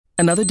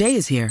Another day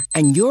is here,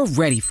 and you're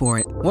ready for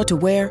it. What to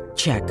wear?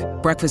 Check.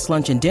 Breakfast,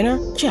 lunch, and dinner?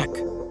 Check.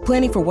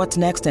 Planning for what's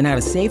next and how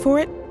to save for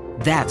it?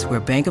 That's where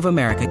Bank of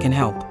America can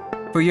help.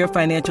 For your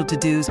financial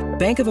to-dos,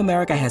 Bank of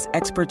America has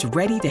experts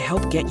ready to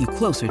help get you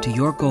closer to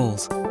your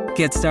goals.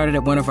 Get started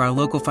at one of our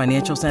local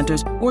financial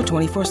centers or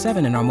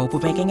 24/7 in our mobile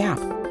banking app.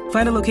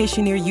 Find a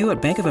location near you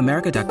at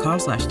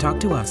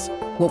bankofamerica.com/talktous.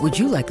 What would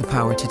you like the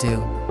power to do?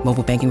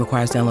 Mobile banking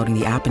requires downloading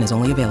the app and is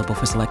only available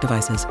for select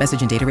devices.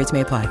 Message and data rates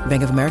may apply.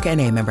 Bank of America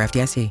N.A., member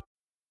FDIC.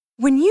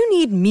 When you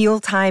need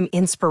mealtime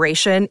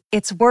inspiration,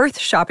 it's worth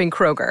shopping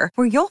Kroger,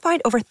 where you'll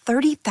find over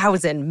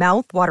 30,000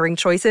 mouth-watering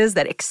choices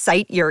that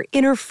excite your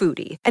inner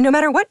foodie. And no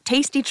matter what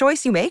tasty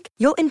choice you make,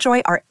 you'll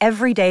enjoy our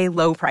everyday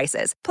low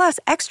prices, plus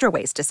extra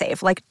ways to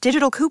save, like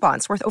digital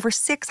coupons worth over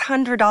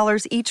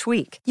 $600 each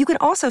week. You can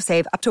also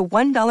save up to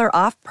 $1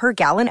 off per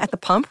gallon at the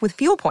pump with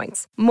fuel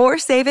points. More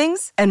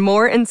savings and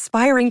more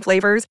inspiring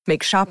flavors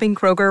make shopping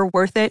Kroger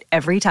worth it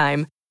every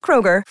time.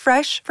 Kroger,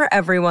 fresh for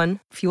everyone.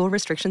 Fuel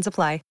restrictions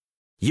apply.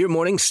 Your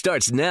morning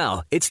starts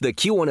now. It's the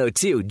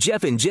Q102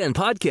 Jeff and Jen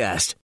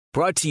podcast,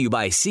 brought to you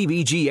by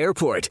CBG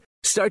Airport.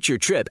 Start your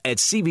trip at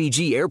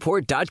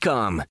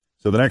CBGAirport.com.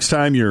 So the next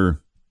time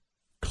you're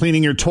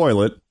cleaning your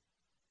toilet,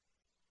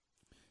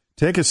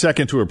 take a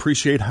second to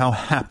appreciate how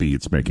happy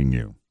it's making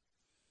you.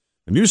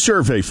 A new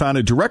survey found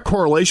a direct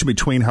correlation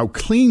between how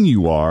clean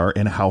you are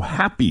and how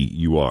happy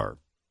you are.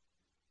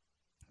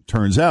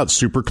 Turns out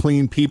super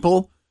clean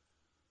people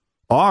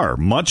are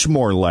much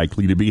more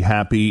likely to be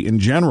happy in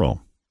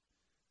general.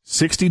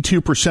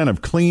 62%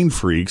 of clean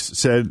freaks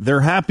said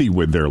they're happy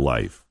with their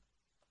life.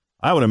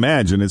 I would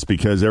imagine it's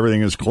because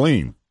everything is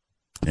clean.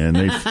 And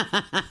they,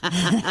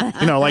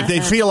 they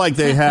feel like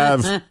they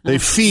have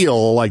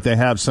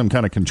some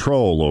kind of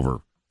control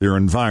over their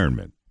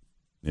environment,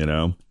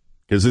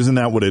 because isn't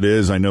that what it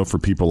is? I know for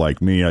people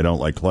like me, I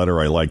don't like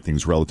clutter. I like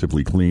things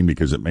relatively clean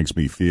because it makes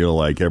me feel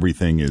like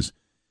everything is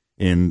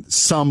in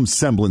some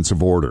semblance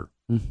of order.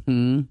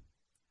 Mm-hmm.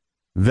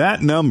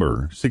 That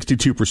number,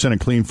 62% of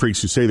clean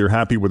freaks who say they're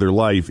happy with their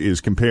life,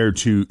 is compared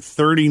to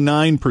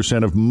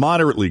 39% of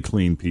moderately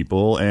clean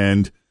people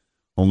and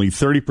only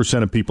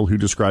 30% of people who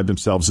describe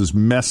themselves as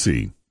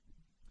messy.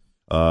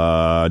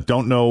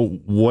 Don't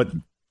know what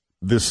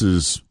this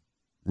is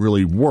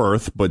really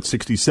worth, but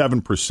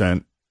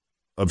 67%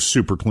 of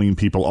super clean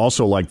people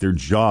also like their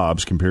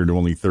jobs compared to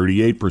only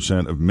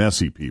 38% of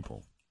messy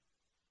people.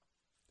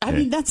 I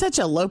mean, that's such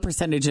a low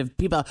percentage of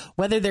people,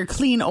 whether they're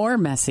clean or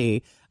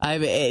messy.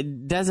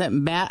 It doesn't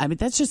matter. I mean,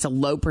 that's just a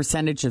low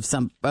percentage of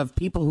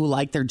people who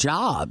like their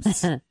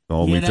jobs.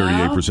 Only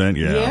 38%?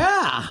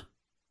 Yeah.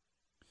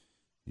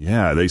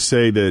 Yeah, they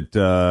say that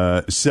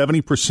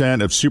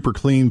 70% of super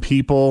clean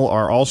people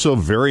are also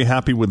very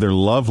happy with their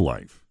love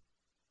life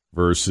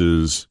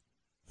versus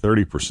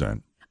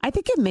 30%. I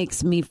think it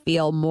makes me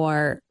feel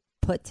more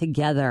put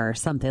together or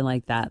something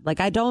like that. Like,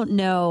 I don't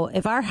know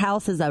if our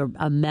house is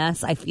a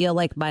mess. I feel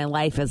like my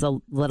life is a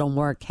little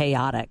more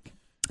chaotic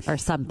or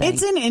something.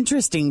 It's an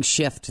interesting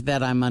shift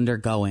that I'm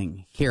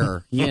undergoing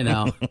here,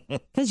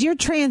 because you're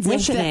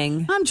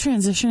transitioning. I'm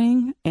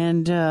transitioning.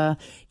 And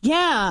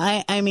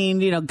I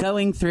mean,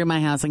 going through my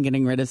house and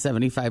getting rid of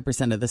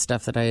 75% of the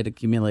stuff that I had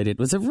accumulated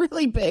was a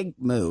really big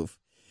move.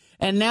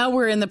 And now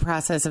we're in the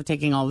process of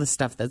taking all the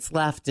stuff that's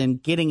left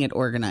and getting it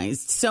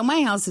organized. So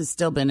my house has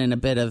still been in a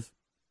bit of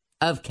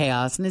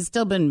chaos, and it's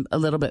still been a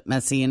little bit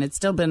messy, and it's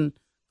still been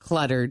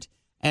cluttered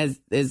as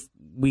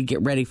we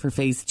get ready for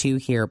phase 2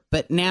 here.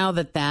 But now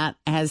that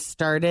has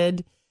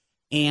started,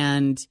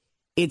 and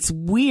it's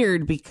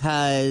weird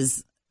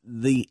because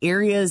the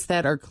areas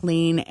that are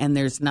clean and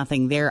there's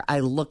nothing there, I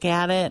look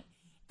at it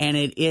and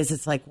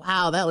it's like,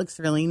 wow, that looks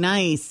really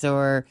nice,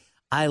 or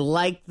I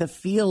like the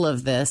feel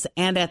of this.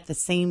 And at the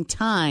same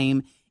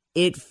time,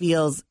 it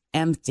feels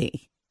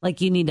empty. Like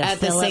you need to at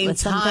fill the same it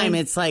with time, something?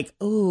 It's like,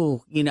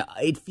 ooh,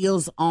 it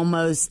feels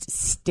almost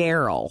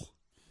sterile.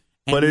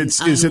 But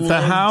is it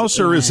the house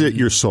or is it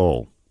your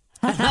soul?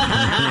 And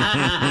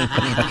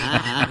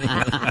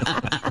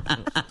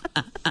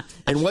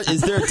what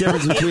is there a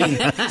difference between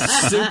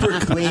super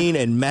clean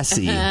and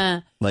messy?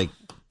 Like,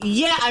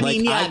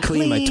 I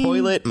clean my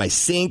toilet, my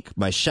sink,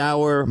 my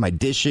shower, my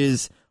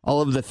dishes,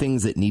 all of the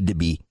things that need to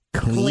be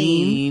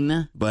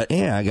clean. But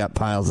I got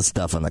piles of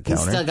stuff on the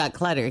counter. Still got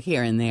clutter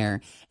here and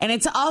there. And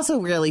it's also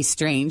really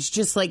strange,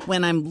 just like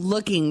when I'm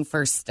looking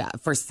for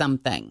stuff, for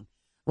something.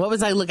 What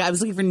was I looking? I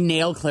was looking for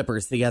nail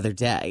clippers the other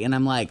day, and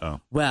I'm like,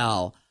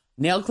 well,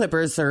 nail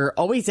clippers are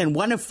always in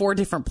one of 4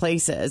 different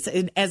places.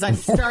 And as I'm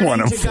starting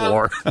as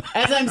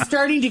I'm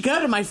starting to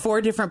go to my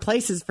 4 different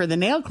places for the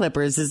nail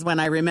clippers, is when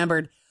I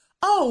remembered,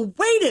 oh,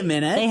 wait a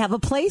minute. They have a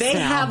place They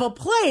now. have a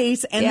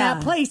place, and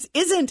that place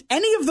isn't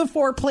any of the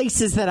 4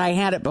 places that I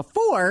had it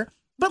before.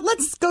 But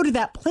let's go to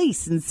that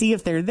place and see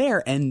if they're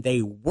there. And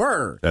they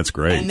were. That's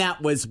great. And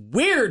that was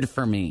weird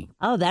for me.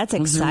 Oh, that's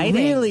exciting.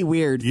 Really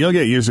weird. You'll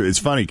get used to it. It's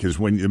funny because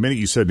the minute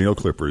you said nail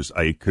clippers,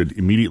 I could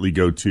immediately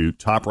go to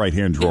top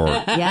right-hand drawer.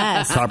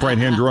 Yes. Top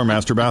right-hand drawer,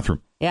 master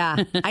bathroom.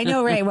 Yeah. I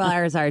know right well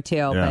ours are too.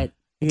 Yeah. But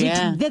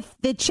Yeah.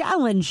 The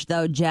challenge,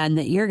 though, Jen,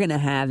 that you're going to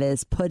have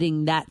is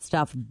putting that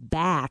stuff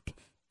back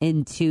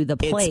into the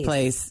place. Its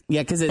place.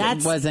 Yeah, because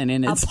it wasn't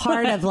in its a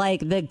part of like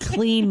the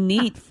clean,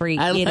 neat freak,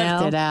 I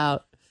left it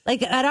out.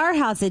 Like at our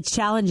house, it's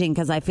challenging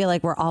because I feel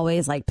like we're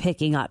always like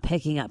picking up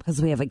because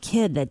we have a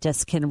kid that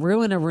just can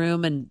ruin a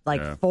room in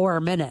like 4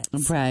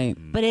 minutes. Right.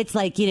 But it's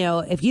like,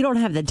 if you don't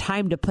have the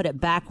time to put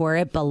it back where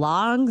it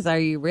belongs, are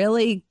you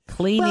really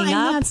cleaning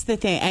up? That's the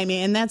thing. I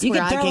mean, and that's you where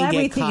can I throw can get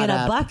everything caught in a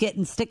up. bucket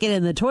and stick it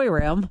in the toy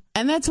room.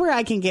 And that's where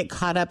I can get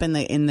caught up in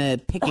the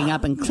picking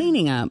up and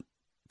cleaning up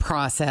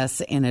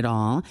process in it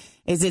all.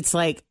 Is it's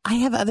like I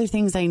have other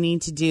things I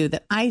need to do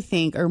that I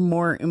think are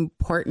more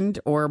important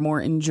or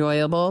more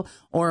enjoyable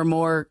or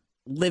more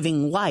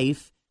living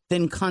life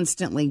than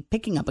constantly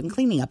picking up and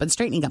cleaning up and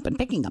straightening up and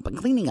picking up and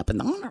cleaning up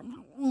and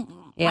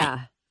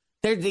yeah.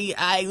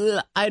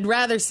 I'd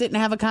rather sit and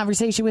have a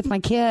conversation with my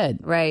kid,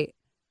 right,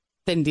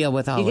 than deal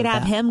with all. You could of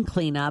have that. him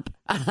clean up.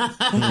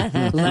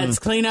 Let's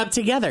clean up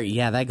together.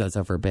 Yeah, that goes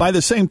over a bit. By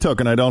the same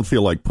token, I don't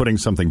feel like putting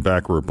something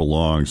back where it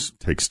belongs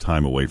takes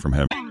time away from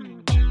him.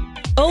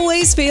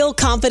 Always feel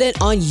confident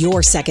on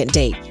your second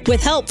date.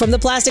 With help from the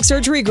Plastic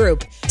Surgery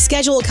Group.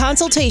 Schedule a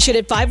consultation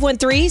at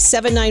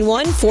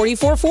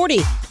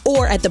 513-791-4440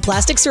 or at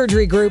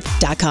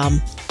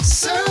theplasticsurgerygroup.com.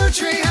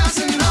 Surgery has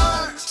an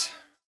art.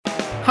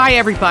 Hi,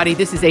 everybody.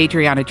 This is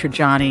Adriana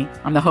Trajani.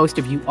 I'm the host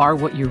of You Are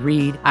What You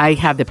Read. I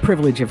have the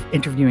privilege of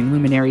interviewing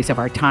luminaries of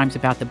our times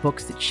about the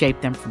books that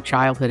shaped them from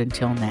childhood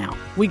until now.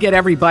 We get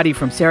everybody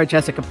from Sarah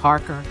Jessica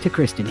Parker to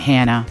Kristen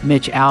Hanna,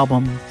 Mitch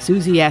Albom,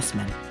 Susie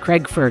Essman,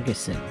 Craig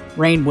Ferguson,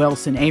 Rainn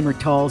Wilson, Amor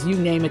Tolls, you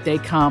name it, they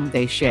come,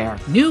 they share.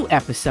 New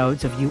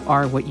episodes of You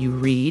Are What You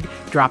Read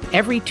drop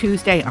every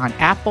Tuesday on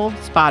Apple,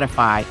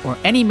 Spotify, or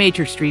any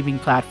major streaming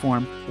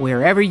platform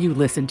wherever you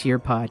listen to your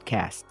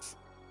podcasts.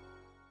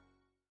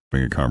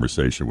 Having a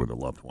conversation with a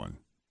loved one,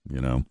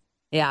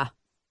 Yeah.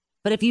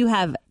 But if you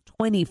have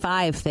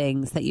 25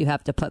 things that you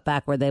have to put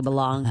back where they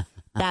belong,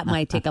 that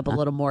might take up a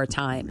little more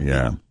time.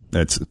 Yeah,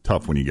 that's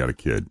tough when you got a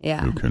kid who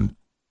Yeah. can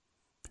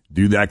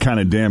do that kind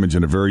of damage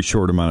in a very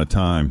short amount of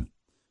time.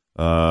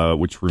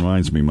 Which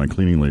reminds me, my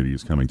cleaning lady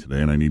is coming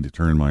today, and I need to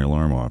turn my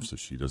alarm off so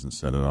she doesn't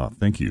set it off.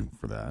 Thank you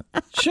for that.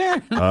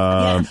 Sure.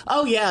 Yeah.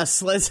 Oh,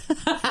 yes. Let's.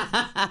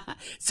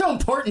 So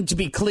important to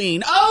be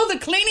clean. Oh, the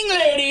cleaning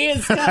lady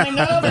is coming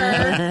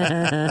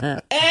over.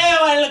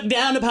 I look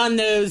down upon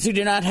those who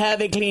do not have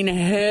a clean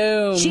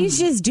home. She's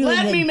just doing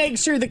Let me make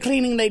sure the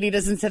cleaning lady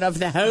doesn't set off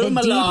the home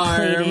deep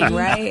alarm. cleaning,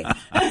 right?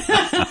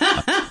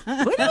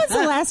 When was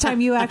the last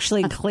time you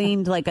actually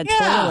cleaned like a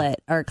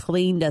toilet or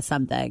cleaned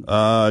something?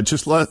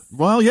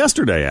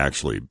 Yesterday,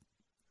 actually,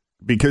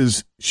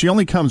 because she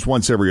only comes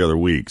once every other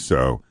week.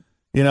 So,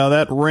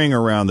 that ring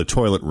around the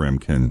toilet rim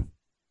can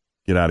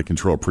get out of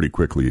control pretty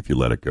quickly if you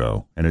let it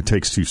go. And it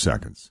takes 2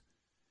 seconds.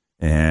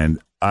 And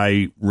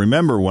I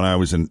remember when I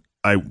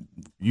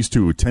used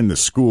to attend the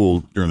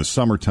school during the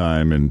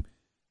summertime, and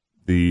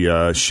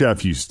the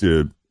chef used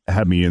to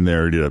have me in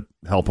there to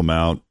help him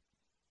out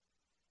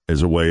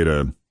as a way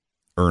to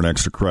earn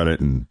extra credit.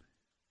 And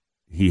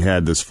he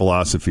had this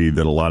philosophy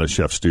that a lot of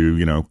chefs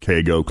do,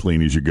 K-go,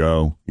 clean as you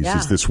go. He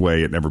says this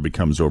way it never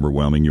becomes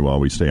overwhelming. You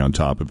always stay on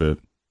top of it.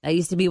 That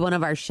used to be one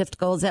of our shift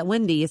goals at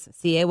Wendy's,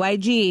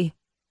 CAYG.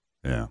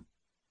 Yeah.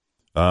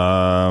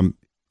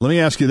 Let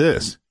me ask you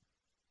this.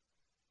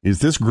 Is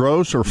this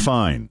gross or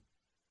fine?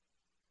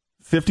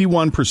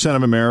 51%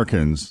 of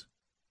Americans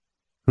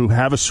who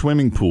have a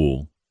swimming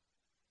pool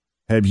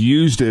have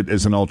used it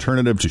as an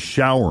alternative to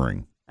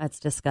showering. That's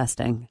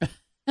disgusting.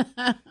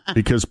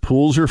 Because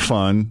pools are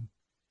fun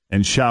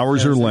and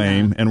showers are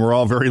lame and we're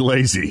all very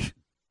lazy.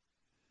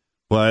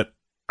 But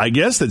I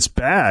guess that's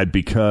bad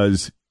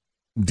because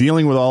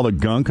dealing with all the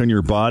gunk on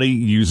your body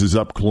uses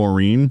up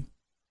chlorine.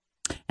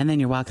 And then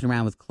you're walking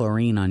around with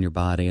chlorine on your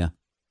body.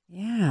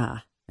 Yeah.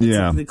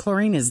 The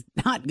chlorine is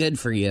not good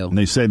for you. And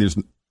they say there's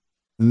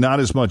not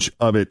as much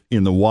of it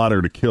in the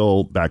water to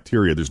kill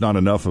bacteria. There's not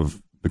enough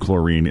of the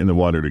chlorine in the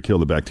water to kill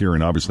the bacteria.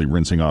 And obviously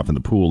rinsing off in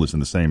the pool isn't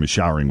the same as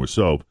showering with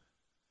soap.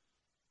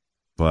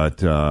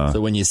 But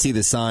so when you see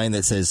the sign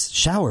that says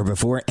shower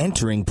before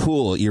entering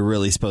pool, you're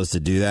really supposed to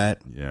do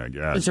that? Yeah, I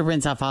guess. Just to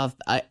rinse off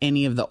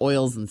any of the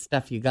oils and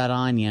stuff you got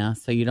on you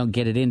so you don't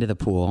get it into the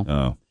pool.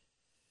 Oh.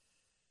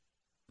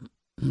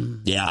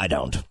 Yeah, I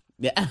don't.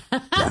 Yeah.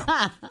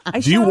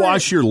 Do you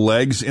wash your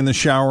legs in the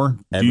shower?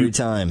 Every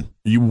time.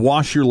 You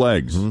wash your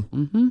legs?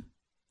 Mm-hmm.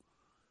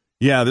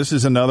 Yeah, this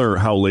is another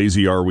How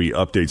Lazy Are We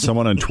update.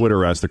 Someone on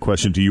Twitter asked the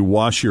question, do you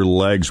wash your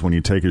legs when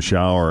you take a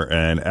shower?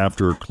 And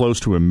after close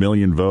to 1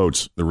 million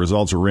votes, the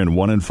results are in.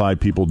 1 in 5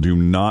 people do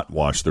not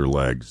wash their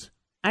legs.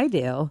 I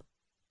do.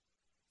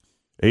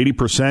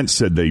 80%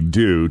 said they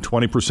do.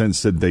 20%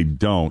 said they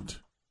don't.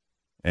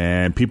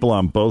 And people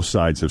on both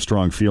sides have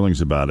strong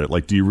feelings about it.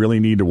 Like, do you really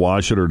need to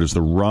wash it, or does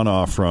the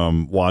runoff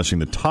from washing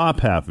the top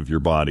half of your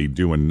body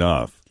do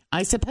enough?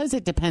 I suppose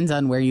it depends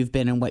on where you've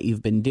been and what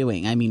you've been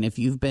doing. I mean, if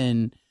you've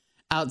been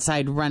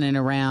outside running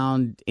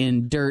around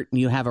in dirt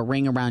and you have a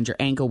ring around your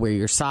ankle where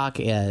your sock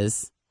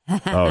is,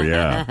 Oh,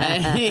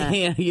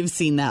 yeah. You've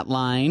seen that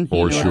line.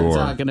 For you know sure. what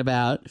I'm talking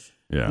about.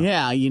 Yeah.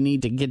 Yeah, you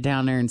need to get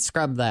down there and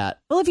scrub that.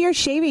 Well, if you're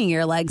shaving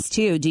your legs,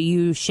 too, do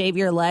you shave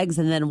your legs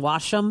and then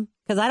wash them?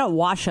 Because I don't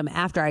wash them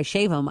after I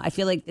shave them. I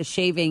feel like the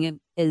shaving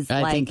is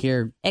I think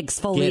you're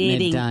exfoliating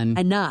getting it done.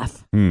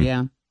 enough.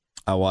 Yeah.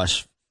 I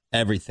wash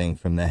everything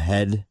from the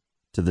head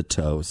to the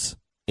toes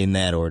in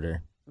that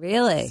order.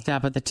 Really?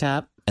 Stop at the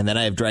top. And then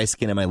I have dry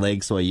skin on my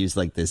legs, so I use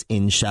like this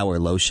in-shower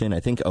lotion. I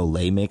think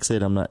Olay makes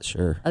it. I'm not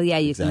sure. Oh, yeah,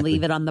 you exactly. can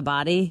leave it on the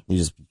body. You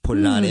just put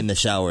it on in the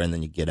shower, and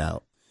then you get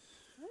out.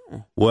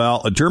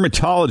 Well, a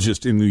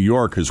dermatologist in New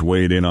York has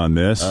weighed in on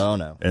this. Oh,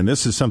 no. And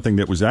this is something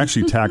that was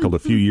actually tackled a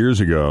few years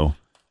ago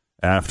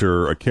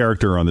after a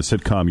character on the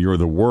sitcom You're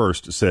the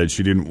Worst said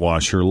she didn't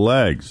wash her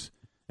legs.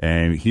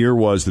 And here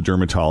was the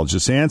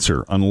dermatologist's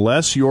answer.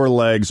 Unless your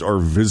legs are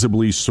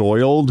visibly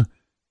soiled,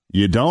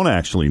 you don't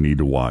actually need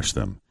to wash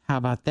them. How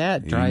about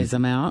that? Dries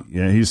them out.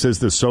 Yeah, he says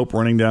the soap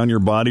running down your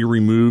body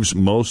removes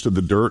most of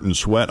the dirt and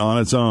sweat on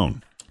its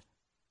own.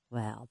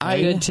 Well,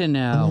 good to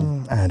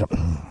know.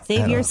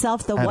 Save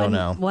yourself the I don't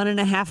know.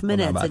 1.5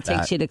 minutes about it takes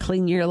that. you to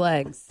clean your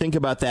legs. Think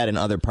about that in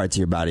other parts of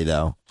your body,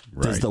 though.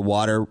 Does Right. the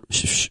water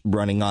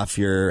running off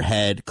your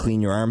head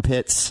clean your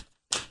armpits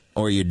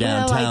or your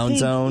downtown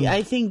zone?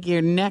 I think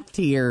your neck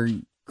to your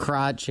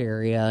crotch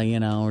area,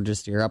 or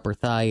just your upper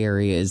thigh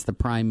area is the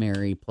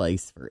primary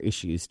place for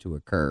issues to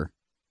occur.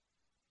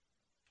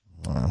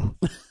 Wow.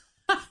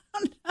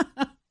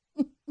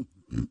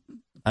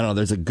 I don't know.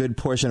 There's a good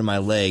portion of my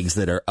legs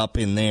that are up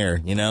in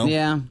there,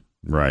 Yeah.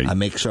 Right. I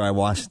make sure I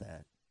wash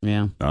that.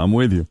 Yeah. I'm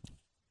with you.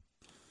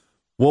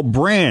 Well,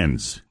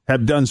 brands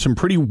have done some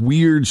pretty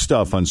weird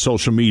stuff on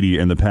social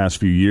media in the past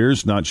few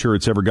years. Not sure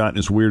it's ever gotten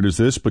as weird as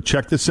this, but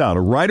check this out.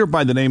 A writer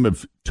by the name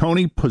of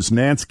Tony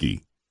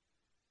Poznansky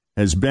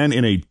has been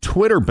in a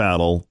Twitter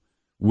battle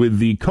with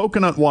the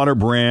coconut water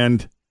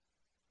brand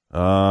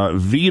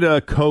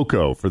Vita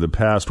Coco for the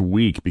past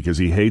week because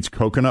he hates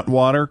coconut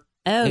water.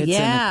 Oh, It's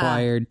yeah. an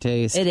acquired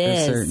taste It for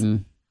is.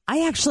 certain.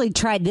 I actually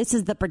tried. This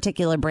is the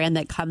particular brand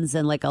that comes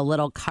in like a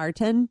little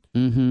carton.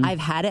 Mm-hmm. I've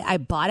had it. I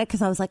bought it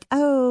because I was like,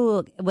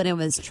 oh, when it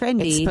was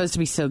trendy. It's supposed to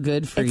be so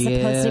good for it's you.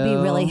 supposed to be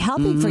really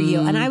healthy for you.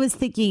 Mhm. And I was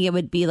thinking it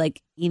would be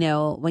like,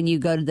 when you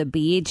go to the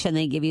beach and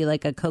they give you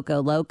like a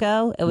Coco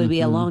Loco, it would be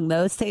along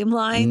those same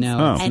lines.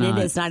 No, it's and not.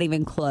 it is not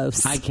even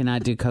close. I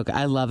cannot do cocoa.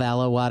 I love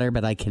aloe water,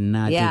 but I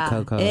cannot Yeah, do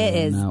cocoa. it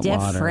is nut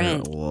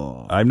different. Water.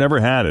 Whoa. I've never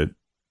had it.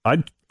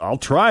 I'll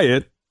try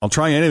it. I'll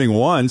try anything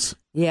once.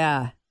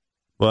 Yeah.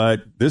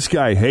 But this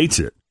guy hates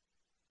it.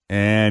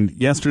 And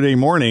yesterday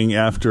morning,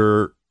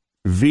 after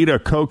Vita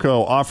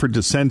Coco offered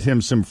to send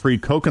him some free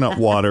coconut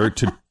water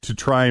to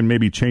try and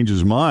maybe change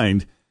his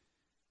mind,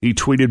 he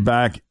tweeted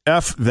back,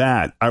 F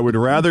that. I would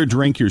rather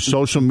drink your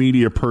social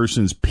media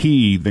person's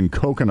pee than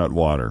coconut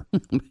water.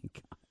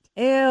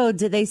 Ew,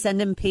 did they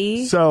send him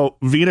pee? So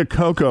Vita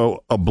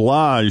Coco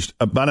obliged.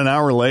 About an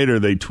hour later,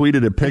 they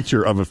tweeted a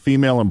picture of a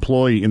female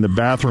employee in the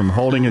bathroom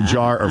holding a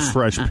jar of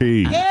fresh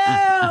pee.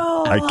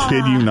 I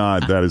kid you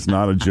not. That is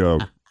not a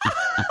joke.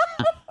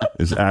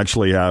 This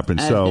actually happened.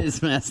 That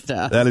is messed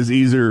up. That is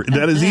either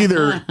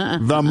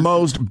the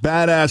most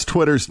badass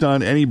Twitter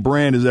stunt any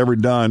brand has ever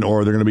done,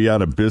 or they're going to be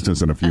out of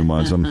business in a few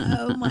months. I'm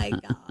Oh, my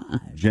God.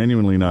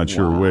 genuinely not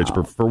sure which,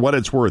 but for what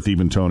it's worth,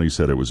 even Tony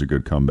said it was a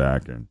good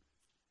comeback and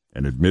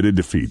admitted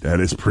defeat. That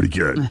is pretty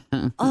good.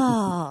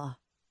 Oh,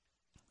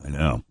 I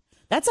know.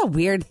 that's a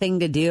weird thing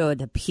to do,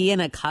 to pee in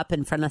a cup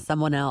in front of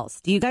someone else.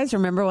 Do you guys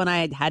remember when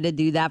I had to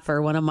do that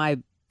for one of my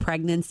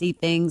pregnancy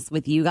things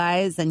with you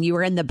guys and you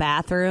were in the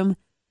bathroom?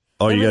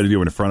 Oh, you got to do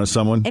it in front of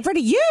someone? In front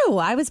of you.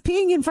 I was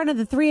peeing in front of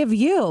the three of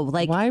you.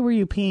 Like, why were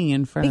you peeing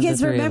in front of the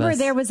because three remember, of us?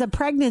 there was a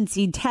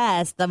pregnancy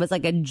test that was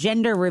like a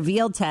gender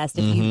reveal test.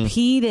 If you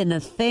peed in a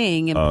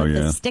thing and put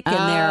the stick in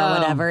there or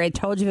whatever, it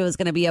told you if it was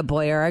going to be a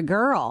boy or a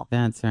girl.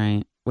 That's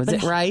right. Was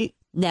it right?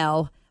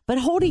 No. But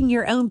holding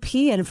your own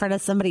pee in front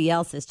of somebody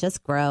else is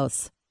just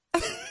gross.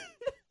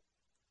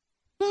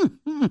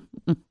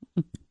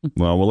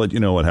 Well, we'll let you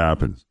know what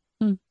happens.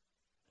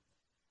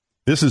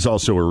 This is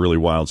also a really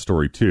wild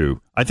story,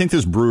 too. I think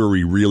this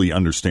brewery really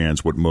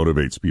understands what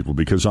motivates people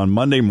because on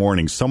Monday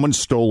morning, someone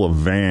stole a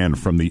van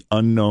from the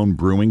Unknown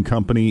Brewing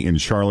Company in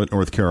Charlotte,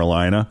 North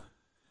Carolina.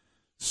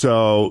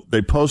 So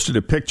they posted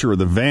a picture of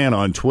the van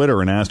on Twitter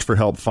and asked for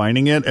help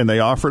finding it, and they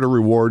offered a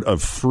reward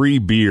of free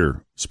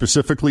beer,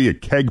 specifically a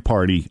keg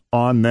party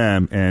on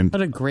them. And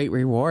What a great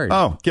reward.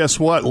 oh, guess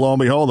what? Lo and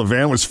behold, the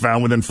van was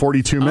found within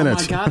 42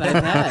 minutes. Oh, my God,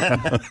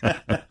 I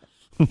bet.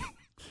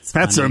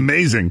 That's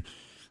amazing.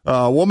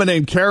 A woman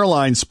named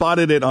Caroline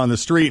spotted it on the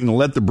street and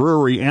let the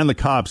brewery and the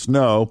cops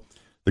know.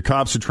 The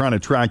cops are trying to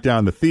track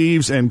down the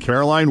thieves, and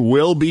Caroline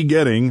will be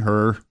getting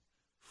her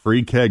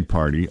free keg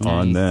party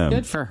on them.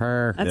 Good for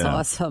her. That's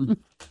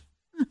awesome.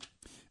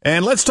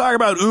 And let's talk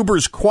about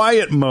Uber's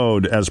quiet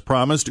mode. As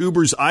promised,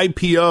 Uber's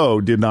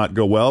IPO did not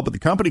go well, but the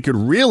company could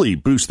really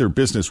boost their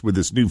business with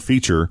this new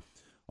feature.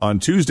 On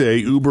Tuesday,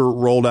 Uber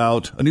rolled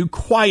out a new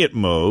quiet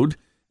mode,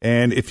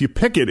 and if you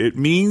pick it, it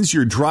means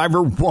your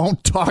driver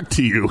won't talk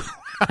to you.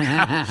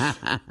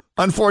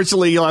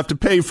 Unfortunately, you'll have to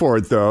pay for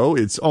it, though.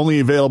 It's only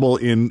available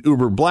in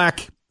Uber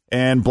Black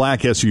and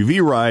Black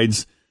SUV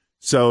rides.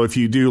 So if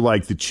you do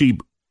like the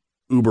cheap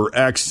Uber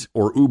X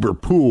or Uber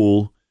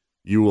Pool,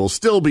 you will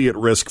still be at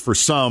risk for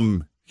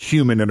some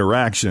human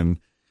interaction.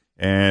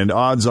 And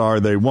odds are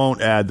they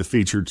won't add the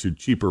feature to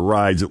cheaper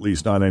rides, at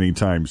least not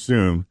anytime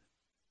soon.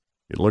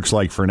 It looks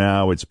like for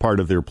now it's part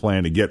of their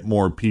plan to get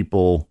more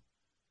people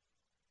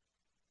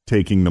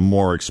taking the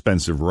more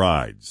expensive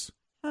rides.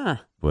 Huh.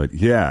 But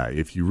yeah,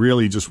 if you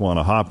really just want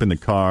to hop in the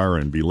car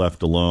and be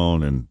left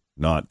alone and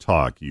not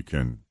talk, you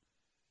can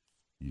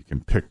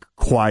pick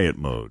quiet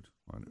mode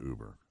on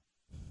Uber.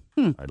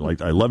 I'd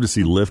love to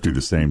see Lyft do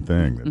the same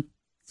thing.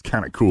 It's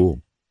kind of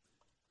cool.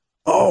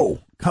 Oh,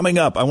 coming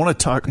up, I want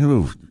to talk.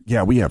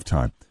 Yeah, we have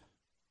time.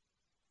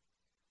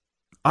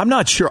 I'm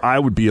not sure I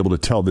would be able to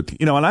tell that,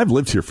 and I've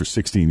lived here for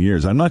 16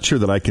 years. I'm not sure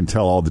that I can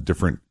tell all the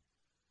different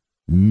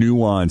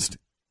nuanced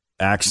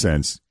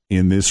accents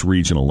in this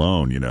region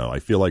alone. I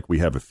feel like we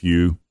have a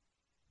few.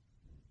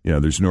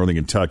 There's Northern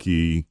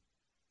Kentucky.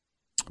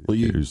 Well,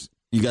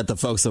 you got the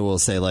folks that will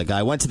say, like,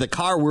 I went to the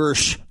car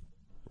wash.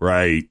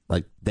 Right.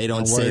 Like, they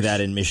don't say that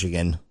in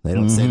Michigan. They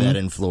don't say that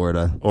in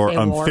Florida. Or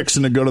I'm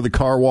fixing to go to the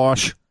car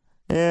wash.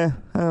 Yeah.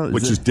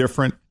 Which is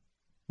different.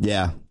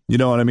 Yeah. You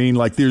know what I mean?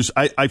 Like,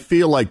 I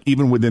feel like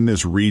even within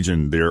this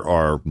region, there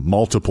are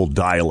multiple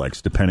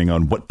dialects depending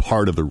on what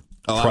part of the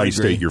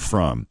tri-state you're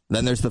from.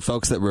 Then there's the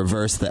folks that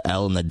reverse the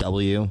L and the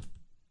W.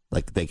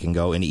 Like, they can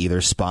go in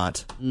either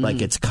spot.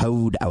 Like, it's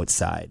code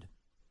outside.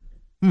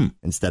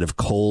 Instead of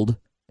cold,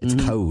 it's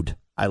code.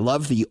 I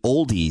love the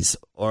oldies,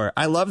 or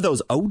I love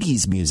those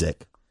oldies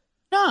music.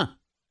 Huh.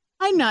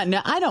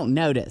 I don't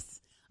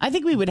notice. I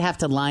think we would have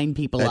to line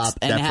people up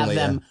and have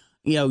them,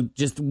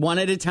 just one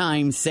at a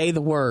time say the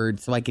word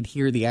so I could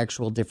hear the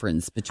actual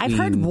difference between. I've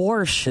heard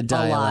Warsh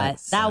a lot.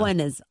 That one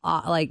is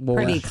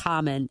pretty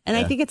common. And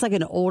I think it's like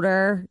an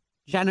older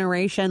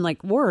generation,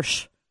 like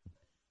Warsh.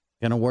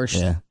 Gonna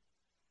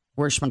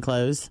wash my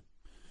clothes.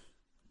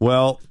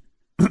 Well,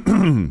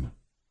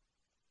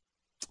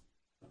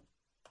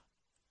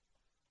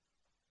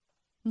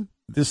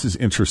 this is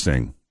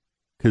interesting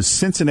because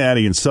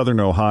Cincinnati and Southern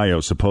Ohio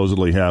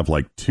supposedly have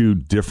like two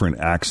different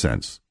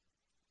accents.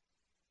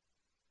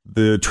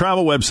 The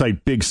travel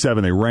website Big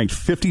 7, they ranked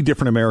 50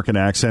 different American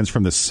accents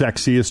from the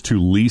sexiest to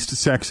least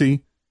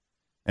sexy.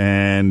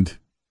 And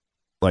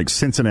like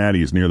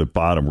Cincinnati is near the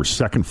bottom. We're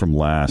second from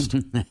last.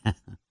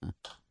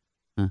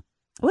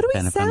 What do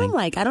we sound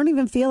like? I don't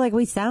even feel like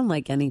we sound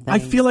like anything. I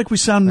feel like we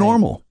sound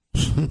normal.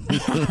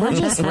 We're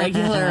just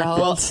regular old.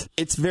 Well,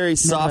 it's very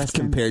soft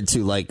compared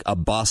to like a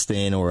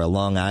Boston or a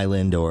Long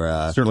Island or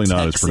a certainly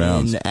not Texan as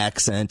pronounced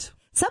accent.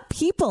 Some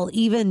people,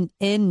 even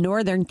in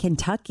northern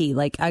Kentucky,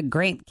 like a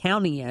Grant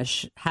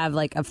County-ish, have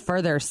like a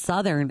further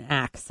southern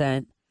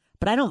accent.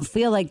 But I don't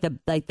feel like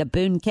the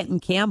Boone, Kenton,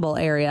 Campbell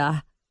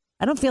area.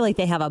 I don't feel like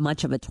they have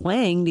much of a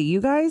twang. Do you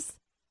guys?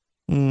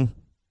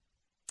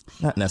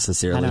 Not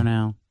necessarily. I don't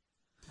know.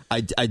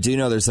 I do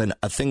know there's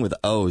a thing with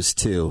O's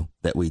too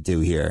that we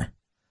do here.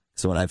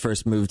 So when I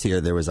first moved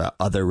here, there was a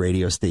other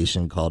radio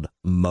station called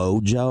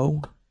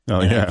Mojo. Oh,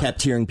 and yeah. I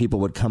kept hearing people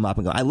would come up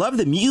and go, I love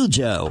the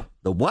Mojo.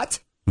 The what?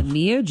 The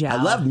Mojo.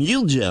 I love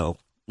Mojo.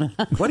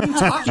 What are you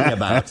talking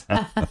about?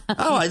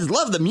 Oh, I just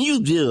love the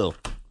Mojo.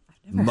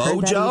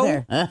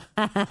 Mojo?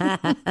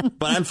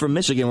 But I'm from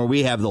Michigan where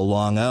we have the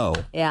long O.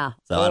 Yeah.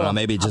 So I don't know,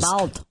 maybe just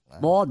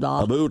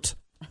about.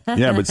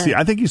 Yeah, but see,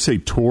 I think you say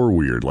tour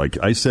weird. Like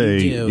I say,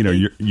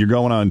 you're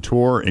going on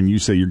tour, and you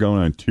say you're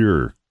going on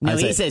tour. No,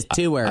 he says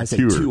tour. I say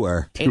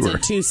tour. It's a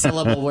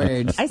 2-syllable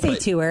word. I say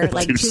tour,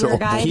 like tour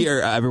guide. Here,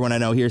 everyone I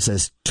know here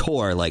says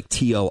tour, like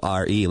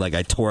T-O-R-E, like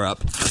I tore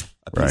up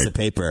a piece of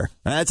paper.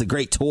 That's a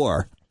great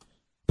tour,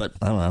 but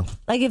I don't know.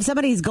 Like if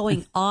somebody's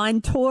going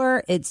on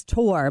tour, it's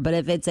tour, but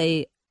if it's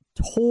a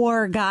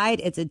tour guide,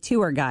 it's a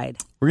tour guide.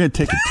 We're going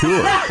to take a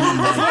tour.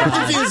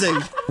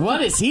 Confusing.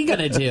 What is he going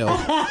to do?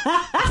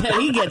 That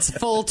he gets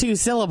full 2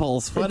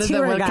 syllables. What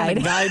kind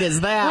of guide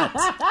is that?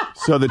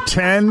 So the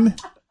 10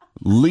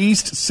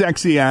 least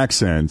sexy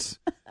accents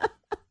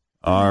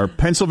are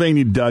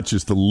Pennsylvania Dutch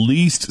is the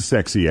least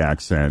sexy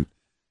accent.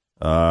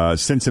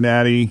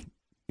 Cincinnati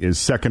is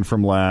second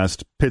from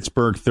last.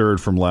 Pittsburgh third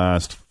from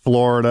last.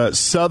 Florida,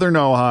 Southern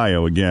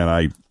Ohio. Again,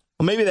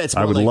 well, maybe that's.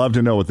 I would love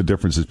to know what the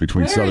difference is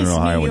between Southern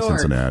Ohio and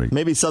Cincinnati.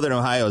 Maybe Southern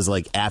Ohio is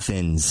like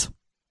Athens,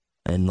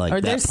 and like. Or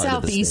there's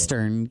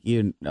southeastern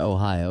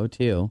Ohio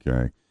too.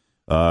 Okay,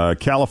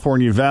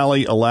 California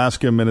Valley,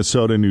 Alaska,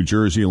 Minnesota, New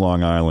Jersey,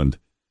 Long Island.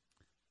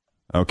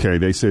 Okay,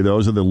 they say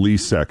those are the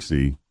least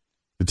sexy.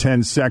 The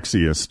 10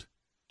 sexiest,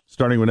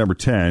 starting with number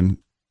 10,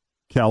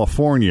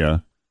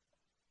 California,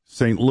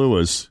 St.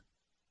 Louis,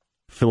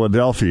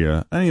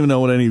 Philadelphia. I don't even know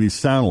what any of these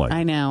sound like.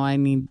 I know. I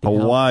need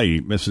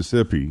Hawaii,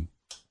 Mississippi,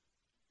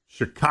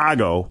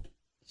 Chicago.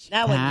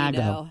 That one you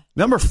know.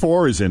 Number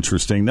 4 is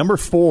interesting. Number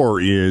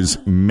 4 is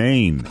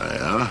Maine.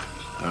 Yeah,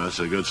 that's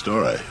a good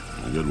story.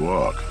 A good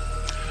walk.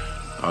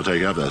 I'll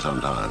take you up there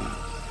sometime.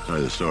 Tell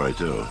you the story,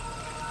 too.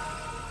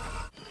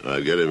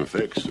 I'd get him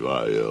fixed,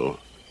 why, you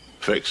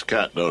fixed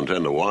cat don't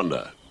tend to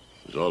wander.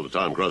 So all the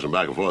time crossing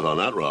back and forth on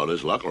that road,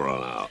 his luck will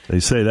run out. They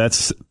say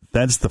that's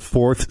the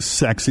fourth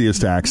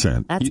sexiest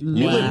accent. That's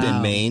You lived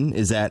in Maine.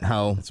 Is that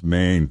how? It's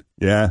Maine.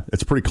 Yeah,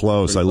 it's pretty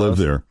close. I live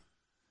there.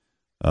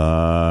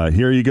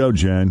 Here you go,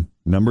 Jen.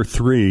 Number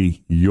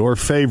 3, your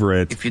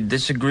favorite. If you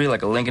disagree,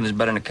 like a Lincoln is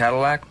better than a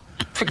Cadillac,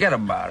 forget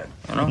about it,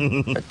 you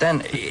know? But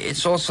then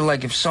it's also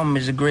like if something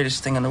is the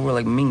greatest thing in the world,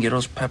 like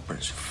Mingitos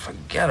peppers,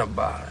 forget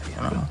about it, you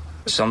know?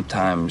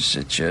 Sometimes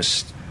it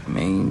just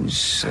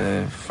means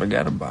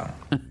forget about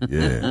it.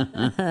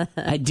 Yeah.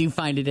 I do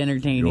find it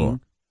entertaining. Sure.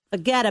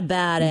 Forget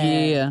about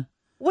it. Yeah.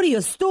 What are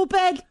you,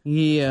 stupid?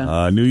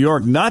 Yeah. New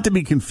York, not to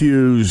be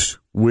confused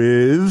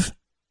with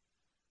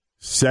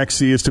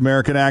sexiest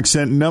American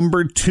accent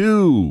number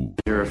 2.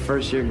 You're a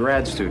first-year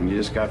grad student. You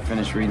just got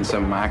finished reading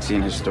some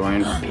Marxian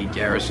historian, Pete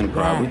Garrison,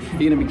 probably.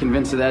 You're going to be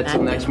convinced of that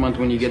till next month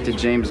when you get to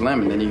James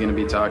Lemon. Then you're going to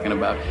be talking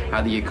about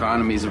how the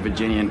economies of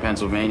Virginia and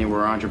Pennsylvania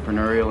were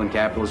entrepreneurial and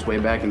capitalist way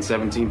back in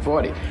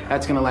 1740.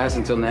 That's going to last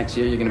until next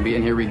year. You're going to be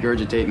in here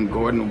regurgitating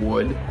Gordon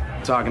Wood,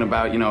 talking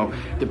about, you know,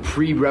 the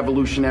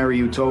pre-revolutionary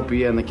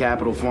utopia and the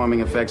capital-forming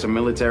effects of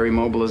military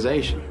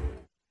mobilization.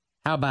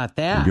 How about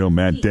that? Go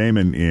Matt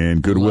Damon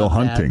in Good Will Love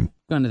that. Hunting.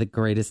 One of the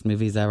greatest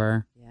movies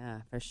ever.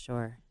 Yeah, for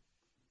sure.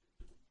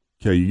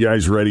 Okay, you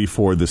guys ready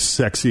for the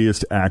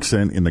sexiest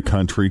accent in the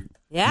country?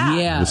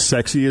 Yeah. The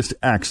sexiest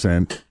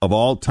accent of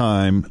all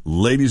time.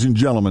 Ladies and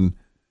gentlemen,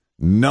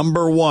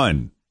 number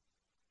 1.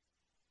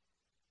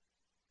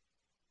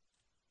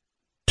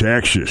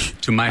 Texas.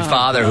 To my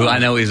father, who I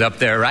know is up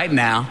there right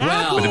now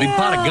with a big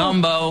pot of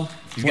gumbo.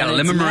 He's got a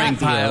lemon meringue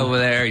pie over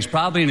there. He's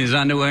probably in his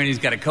underwear, and he's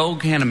got a cold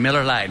can of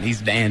Miller Lite, and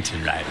he's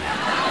dancing right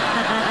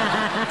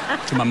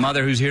now. To my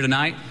mother, who's here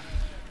tonight,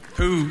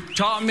 who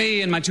taught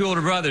me and my 2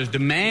 older brothers,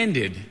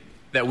 demanded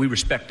that we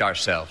respect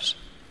ourselves.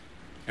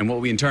 And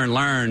what we in turn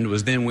learned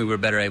was then we were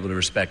better able to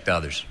respect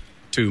others.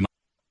 To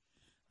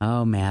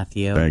Oh,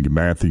 Matthew. Thank you,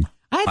 Matthew.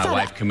 my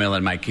wife, Camilla,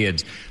 and my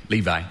kids,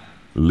 Levi.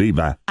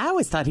 Levi. I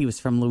always thought he was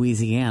from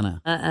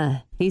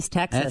Louisiana. He's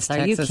Texas. That's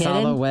Are you Texas kidding?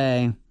 all the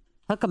way.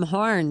 Hook 'em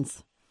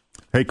horns.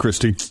 Hey,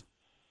 Christy.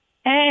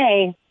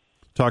 Hey.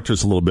 Talk to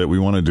us a little bit. We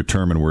want to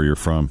determine where you're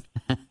from.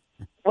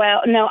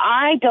 Well, no,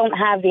 I don't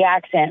have the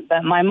accent,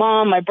 but my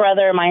mom, my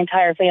brother, my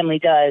entire family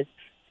does.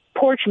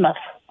 Portsmouth,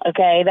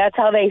 okay? That's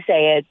how they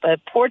say it.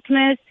 But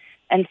Portsmouth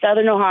and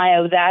Southern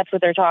Ohio, that's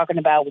what they're talking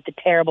about with the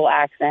terrible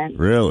accent.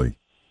 Really?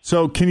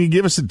 So can you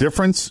give us a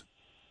difference?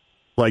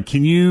 Like,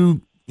 can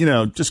you,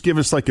 just give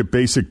us like a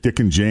basic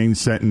Dick and Jane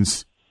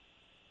sentence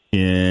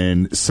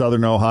in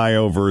Southern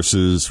Ohio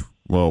versus,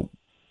 wherever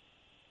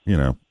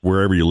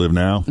you live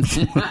now?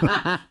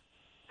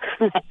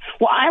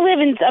 Well, I live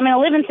in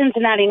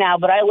Cincinnati now,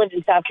 but I lived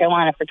in South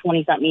Carolina for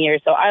 20-something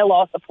years, so I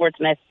lost the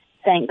Portsmouth,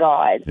 thank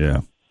God.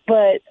 Yeah.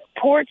 But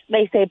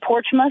they say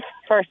Portsmouth,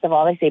 first of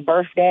all. They say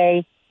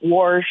birthday,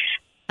 Warsh,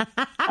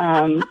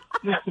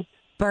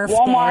 Birthday.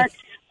 Walmart.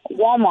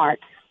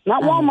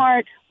 Not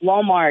Walmart,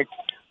 Walmart.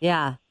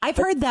 Yeah. I've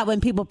heard that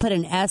when people put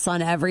an S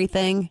on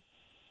everything.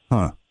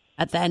 Huh.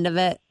 At the end of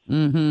it.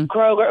 Mm-hmm.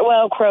 Kroger.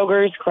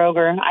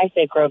 I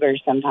say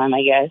Kroger's sometime,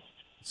 I guess.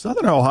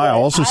 Southern Ohio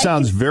also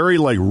sounds very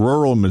like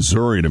rural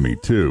Missouri to me,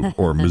 too,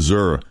 or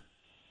Missouri.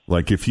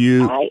 Like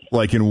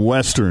like in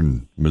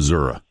western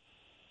Missouri.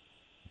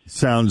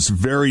 Sounds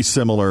very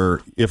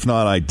similar, if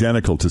not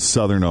identical, to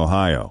Southern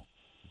Ohio,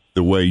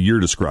 the way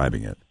you're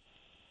describing it.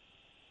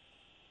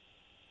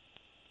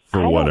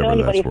 For whatever I don't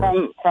know that's anybody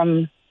worth.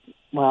 from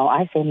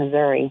I say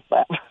Missouri,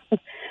 but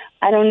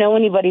I don't know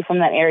anybody from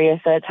that area,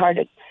 so it's hard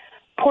to.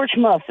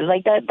 Portsmouth,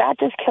 like that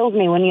just kills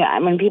me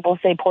when people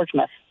say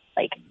Portsmouth.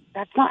 Like,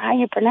 that's not how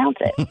you pronounce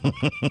it.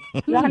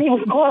 Not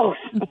even close.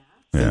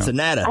 Yeah.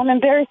 Cincinnati. I'm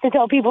embarrassed to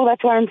tell people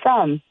that's where I'm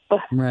from. But,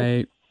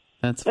 Right.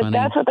 That's but funny.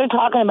 that's what they're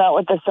talking about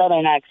with the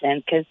Southern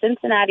accent, because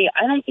Cincinnati,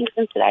 I don't think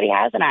Cincinnati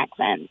has an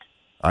accent.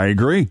 I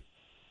agree.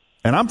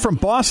 And I'm from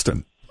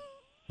Boston.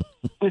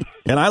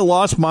 And I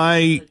lost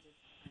my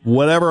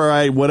whatever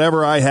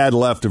I had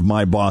left of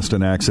my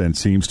Boston accent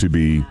seems to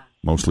be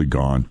mostly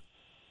gone.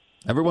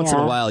 Every once in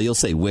a while, you'll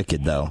say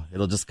wicked, though.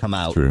 It'll just come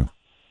out. True.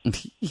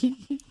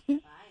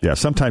 Yeah,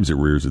 sometimes it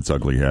rears its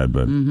ugly head,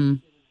 but,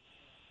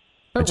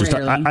 But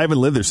rarely. I haven't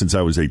lived there since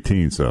I was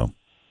 18, so.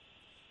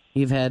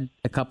 You've had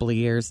a couple of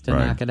years to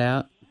Right. knock it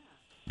out.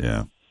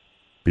 Yeah.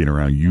 Being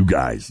around you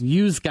guys.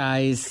 Use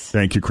guys.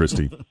 Thank you,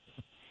 Christy.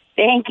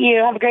 Thank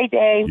you. Have a great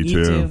day. You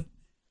too.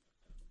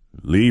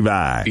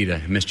 Levi. Be to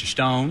Mr.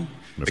 Stone.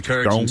 The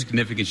courage and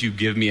significance you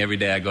give me every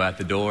day I go out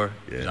the door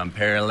is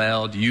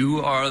unparalleled. You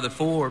are the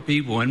 4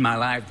 people in my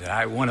life that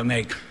I want to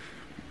make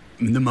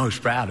the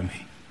most proud of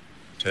me.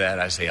 To that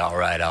I say, all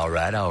right. All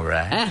right.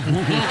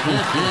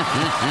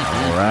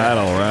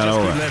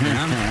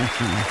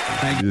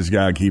 You just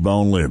got to keep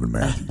on living,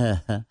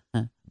 Matthew.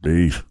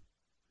 Beef.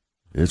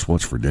 It's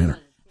what's for dinner.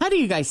 How do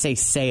you guys say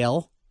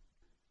sale?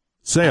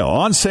 Sale.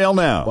 On sale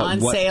now.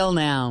 Sale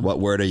now.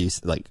 What word are you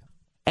like?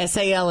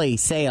 S-A-L-E,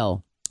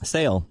 sale.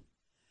 Sale.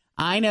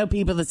 I know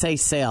people that say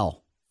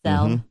sell.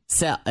 Sell. Mm-hmm.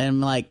 Sell. And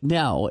I'm like,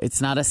 no,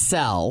 it's not a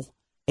sell.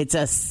 It's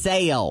a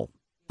sale.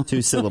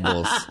 2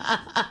 syllables.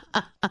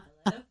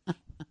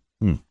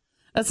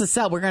 That's the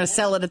sell. We're going to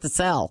sell it at the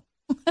sell.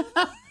 No,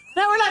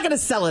 we're not going to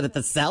sell it at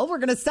the sell. We're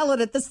going to sell it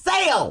at the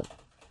sale.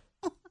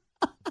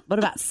 What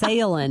about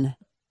sailing?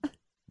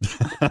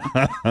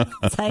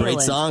 Great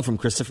song from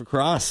Christopher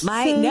Cross. No,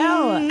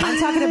 I'm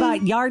talking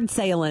about yard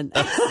sailing.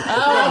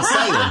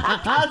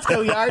 Let's go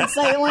yard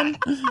sailing.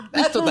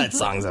 That's what that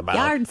song's about.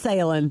 Yard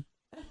sailing.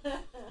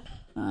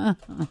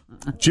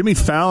 Jimmy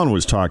Fallon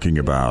was talking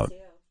about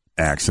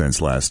accents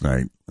last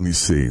night. Let me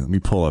see. Let me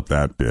pull up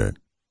that bit.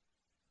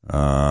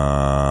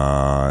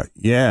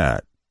 Yeah.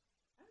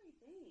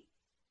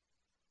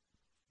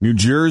 New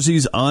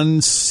Jersey's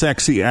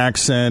unsexy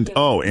accent.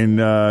 Oh, and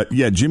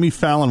Jimmy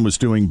Fallon was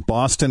doing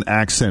Boston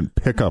accent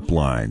pickup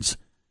lines.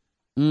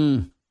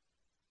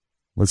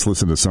 Let's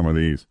listen to some of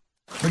these.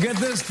 Forget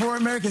this, for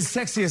America's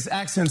sexiest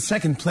accent,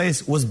 second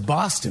place was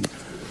Boston.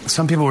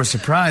 Some people were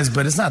surprised,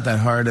 but it's not that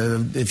hard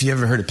if you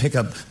ever heard a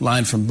pickup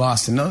line from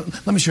Boston. No,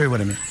 let me show you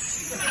what I mean.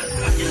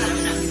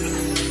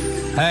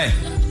 Hey,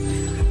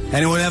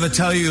 anyone ever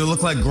tell you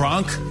look like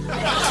Gronk?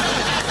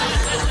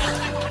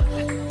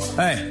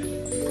 Hey,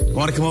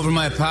 want to come over to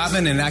my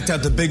apartment and act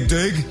out the big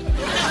dig?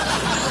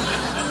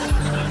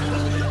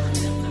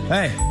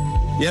 Hey,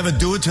 you ever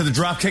do it to the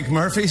Dropkick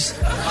Murphys?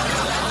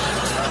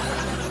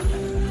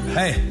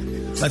 Hey,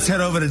 let's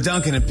head over to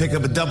Dunkin' and pick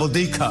up a double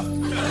D cup.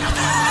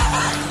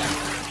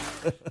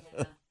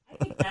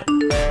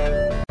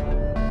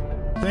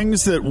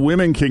 Things that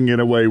women can get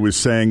away with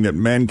saying that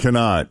men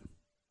cannot.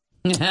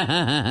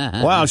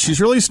 Wow, she's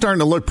really starting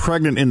to look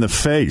pregnant in the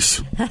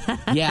face.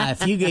 Yeah,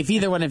 if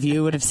either one of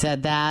you would have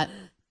said that,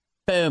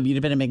 boom, you'd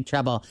have been in big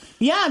trouble.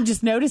 Yeah, I'm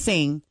just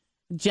noticing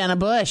Jenna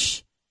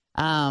Bush.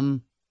 I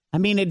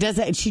mean,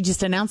 she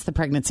just announced the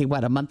pregnancy,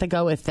 a month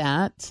ago, if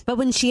that? But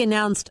when she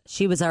announced,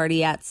 she was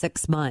already at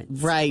 6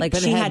 months. Right. Like,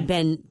 she had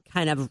been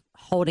kind of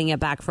holding it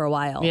back for a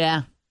while.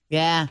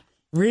 Yeah.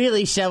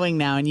 Really showing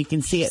now, and you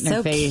can see it in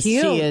her face.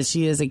 Cute.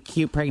 She is a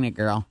cute pregnant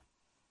girl.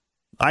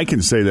 I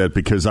can say that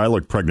because I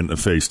look pregnant in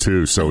the face,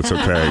 too, so it's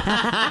okay.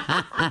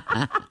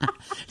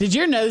 Did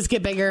your nose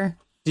get bigger?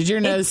 Did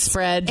your nose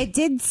spread? It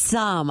did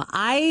some.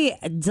 I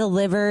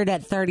delivered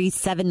at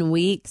 37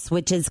 weeks,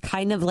 which is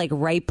kind of like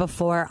right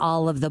before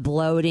all of the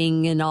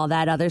bloating and all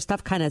that other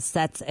stuff kind of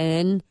sets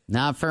in.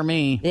 Not for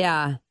me.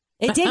 Yeah.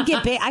 It did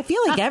get big. I feel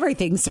like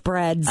everything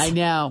spreads. I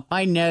know.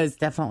 My nose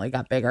definitely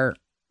got bigger.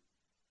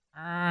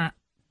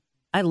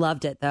 I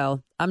loved it,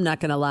 though. I'm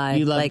not going to lie.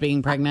 You loved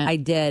being pregnant? I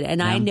did.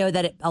 And I know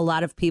that a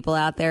lot of people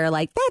out there are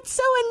like, that's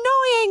so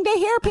annoying to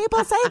hear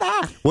people say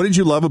that. What did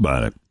you love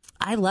about it?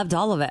 I loved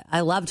all of it.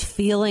 I loved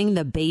feeling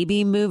the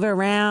baby move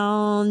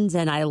around,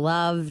 and I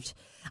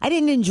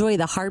didn't enjoy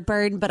the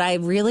heartburn, but I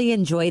really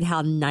enjoyed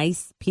how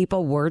nice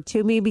people were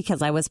to me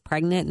because I was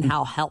pregnant and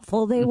how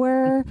helpful they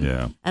were.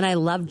 Yeah. And I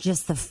loved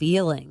just the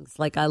feelings.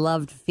 Like, I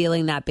loved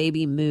feeling that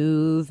baby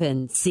move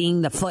and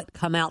seeing the foot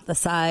come out the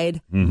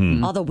side,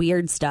 all the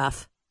weird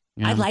stuff.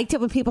 Yeah. I liked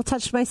it when people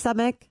touched my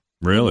stomach.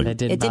 Really? It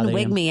didn't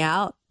wig me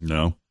out.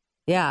 No.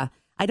 Yeah.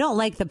 I don't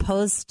like the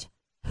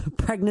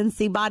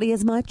post-pregnancy body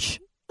as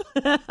much.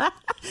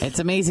 It's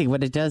amazing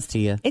what it does to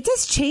you. It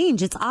does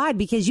change. It's odd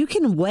because you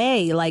can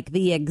weigh like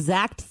the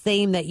exact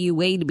same that you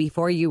weighed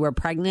before you were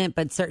pregnant,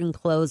 but certain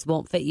clothes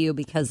won't fit you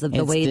because of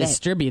the way that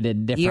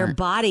distributed different. Your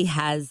body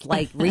has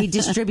like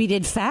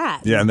redistributed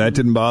fat. Yeah, and that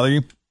didn't bother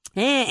you?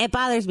 It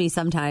bothers me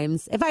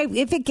sometimes. If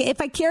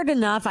I cared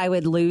enough, I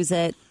would lose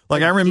it.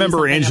 Like, I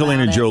remember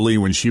Angelina Jolie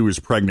when she was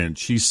pregnant.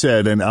 She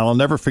said, and I'll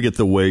never forget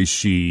the way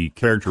she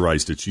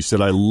characterized it. She said,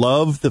 I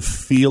love the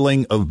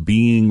feeling of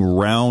being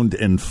round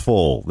and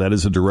full. That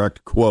is a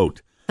direct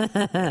quote.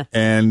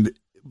 And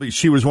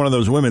she was one of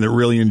those women that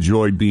really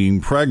enjoyed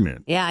being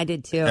pregnant. Yeah, I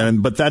did too.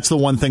 But that's the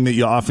one thing that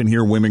you often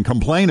hear women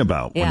complain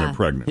about when they're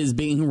pregnant. Is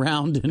being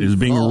round and full.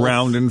 Being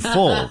round and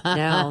full.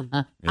 No.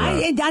 Yeah.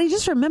 I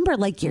just remember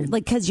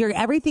because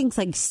everything's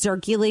like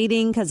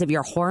circulating because of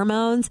your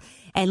hormones.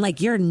 And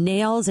like your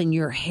nails and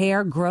your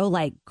hair grow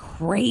like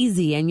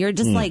crazy and you're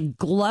just like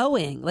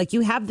glowing. Like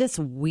you have this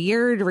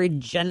weird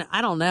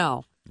I don't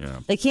know. Yeah.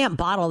 They can't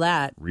bottle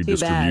that.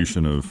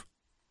 Redistribution of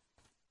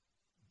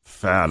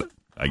fat,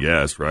 I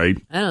guess, right?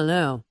 I don't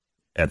know.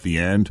 At the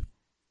end?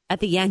 At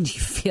the end, you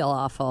feel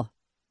awful.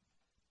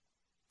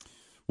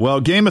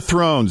 Well, Game of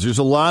Thrones, there's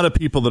a lot of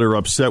people that are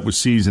upset with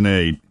season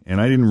 8, and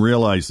I didn't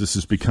realize this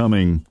is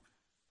becoming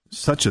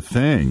such a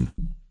thing.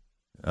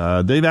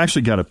 They've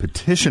actually got a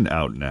petition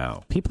out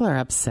now. People are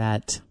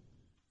upset,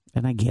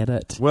 and I get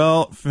it.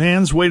 Well,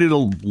 fans waited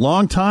a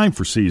long time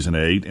for season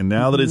 8, and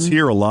now that it's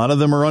here, a lot of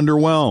them are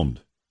underwhelmed.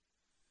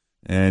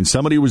 And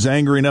somebody was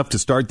angry enough to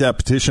start that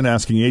petition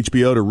asking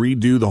HBO to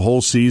redo the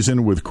whole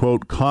season with,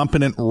 quote,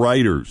 competent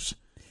writers.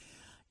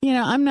 You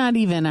know, I'm not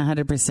even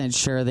 100%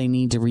 sure they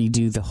need to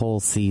redo the whole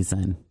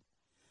season.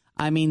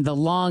 I mean, The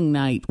Long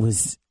Night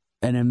was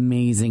an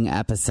amazing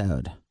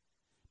episode.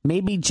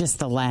 Maybe just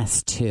the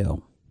last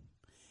 2.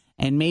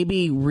 And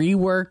maybe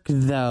rework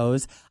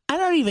those. I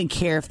don't even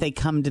care if they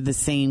come to the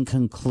same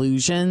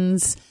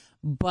conclusions,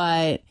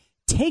 but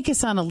take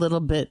us on a little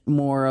bit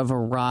more of a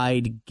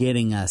ride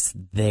getting us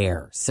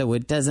there so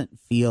it doesn't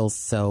feel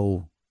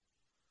so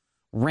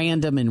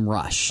random and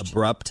rushed.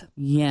 Abrupt.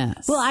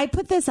 Yes. Well, I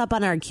put this up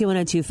on our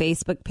Q102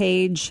 Facebook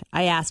page.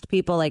 I asked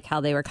people like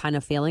how they were kind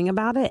of feeling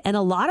about it. And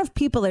a lot of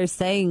people are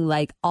saying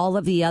like all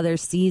of the other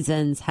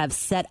seasons have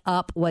set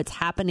up what's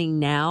happening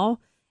now.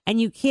 And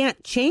you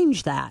can't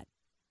change that.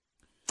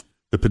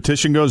 The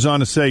petition goes on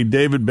to say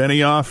David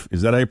Benioff,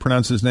 is that how you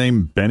pronounce his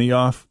name?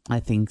 Benioff? I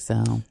think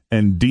so.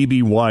 And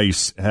D.B.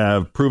 Weiss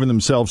have proven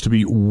themselves to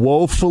be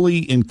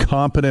woefully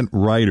incompetent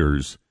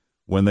writers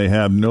when they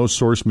have no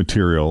source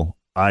material,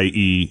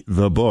 i.e.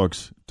 the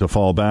books, to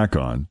fall back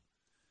on.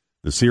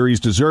 The series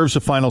deserves a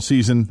final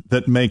season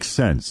that makes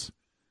sense.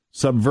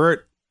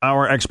 Subvert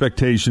our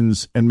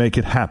expectations and make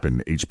it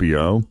happen,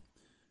 HBO.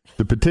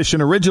 The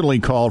petition originally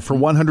called for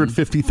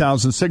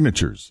 150,000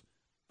 signatures,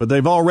 but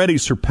they've already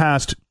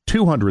surpassed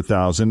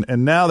 200,000,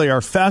 and now they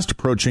are fast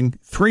approaching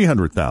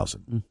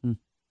 300,000. Mm-hmm.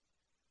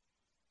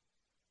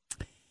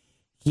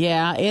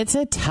 Yeah,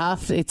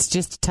 it's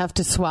just tough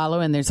to swallow,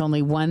 and there's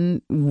only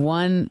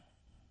one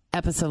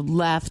episode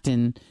left,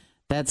 and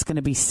that's going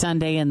to be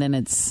Sunday, and then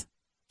it's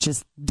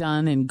just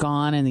done and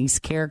gone, and these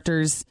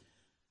characters,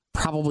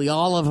 probably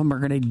all of them are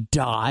going to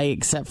die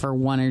except for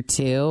one or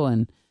two,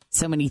 and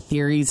so many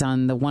theories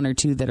on the one or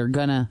two that are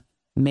going to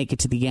make it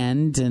to the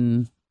end,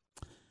 and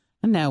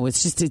no,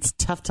 it's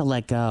tough to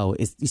let go.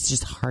 It's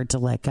just hard to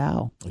let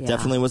go. It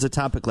definitely was a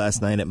topic last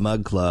night at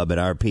Mug Club at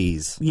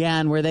RP's. Yeah,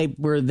 and were they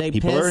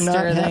people pissed? Are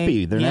not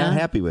happy. They're not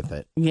happy with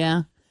it.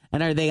 Yeah,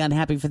 and are they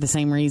unhappy for the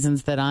same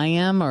reasons that I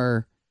am,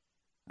 or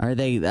are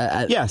they?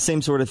 Yeah,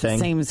 same sort of thing.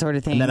 Same sort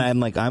of thing. And then I'm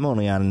like, I'm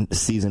only on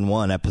season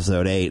 1,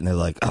 episode 8, and they're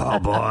like, oh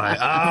boy, you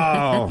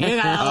got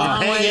a long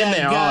way hang in to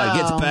there. go. Oh, it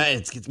gets bad.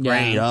 It gets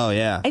great. Oh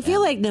yeah. I feel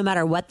like no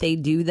matter what they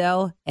do,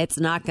 though, it's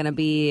not going to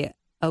be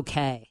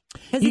okay.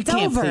 Because You it's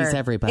can't over. please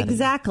everybody.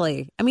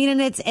 Exactly. I mean, and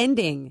it's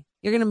ending.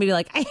 You're going to be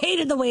like, I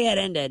hated the way it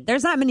ended.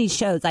 There's not many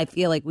shows I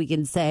feel like we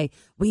can say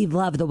we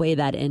love the way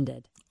that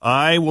ended.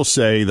 I will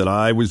say that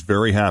I was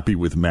very happy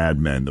with Mad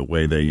Men, the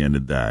way they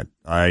ended that.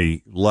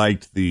 I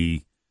liked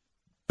the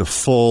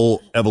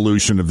full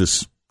evolution of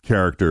this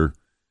character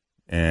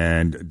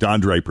and Don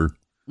Draper.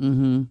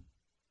 Mm-hmm.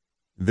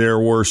 There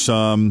were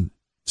some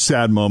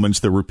sad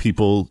moments. There were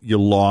people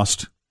you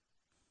lost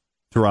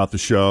throughout the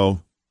show,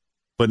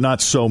 but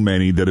not so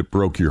many that it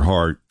broke your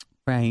heart.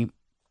 Right.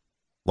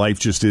 Life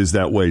just is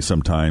that way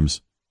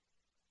sometimes.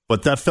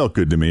 But that felt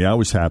good to me. I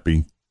was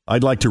happy.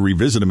 I'd like to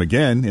revisit him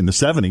again in the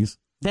 70s.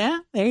 Yeah,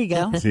 there you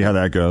go. See how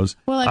that goes.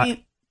 Well, I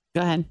mean,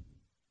 go ahead.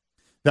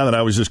 Now that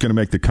I was just going to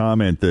make the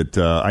comment that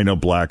I know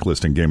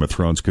Blacklist and Game of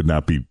Thrones could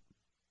not be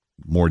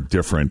more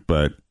different,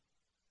 but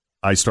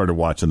I started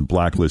watching the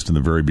Blacklist in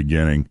the very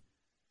beginning,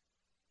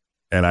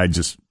 and I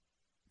just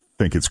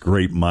think it's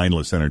great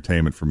mindless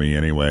entertainment for me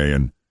anyway,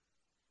 and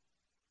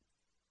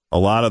a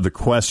lot of the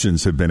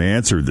questions have been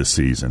answered this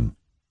season.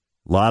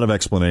 A lot of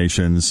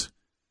explanations.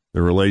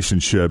 The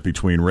relationship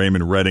between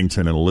Raymond Reddington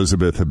and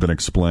Elizabeth have been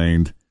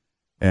explained.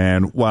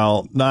 And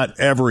while not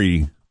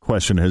every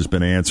question has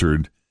been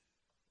answered,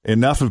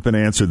 enough have been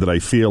answered that I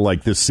feel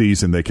like this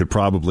season they could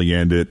probably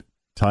end it,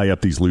 tie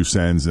up these loose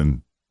ends,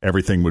 and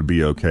everything would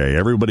be okay.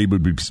 Everybody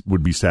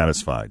would be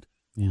satisfied.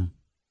 Yeah.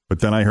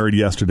 But then I heard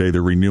yesterday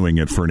they're renewing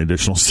it for an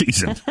additional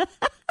season.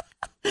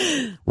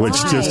 Which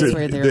just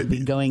where they'll be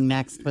going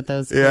next with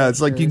those. Yeah, it's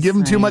like you give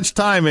them too much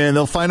time, man.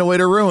 They'll find a way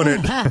to ruin it.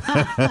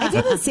 I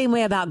feel the same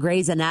way about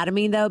Grey's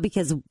Anatomy, though,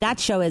 because that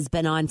show has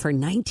been on for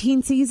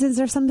 19 seasons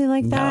or something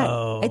like that.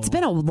 No. It's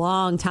been a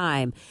long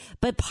time.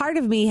 But part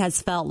of me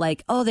has felt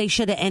like, oh, they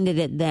should have ended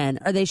it then,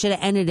 or they should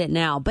have ended it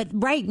now. But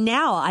right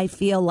now, I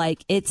feel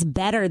like it's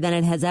better than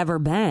it has ever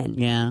been.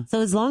 Yeah.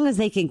 So as long as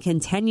they can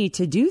continue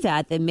to do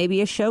that, then maybe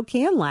a show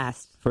can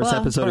last. First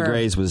episode of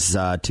Grey's was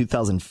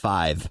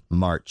 2005,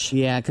 March.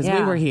 Yeah, because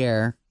we were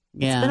here.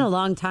 Yeah. It's been a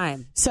long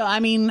time. So,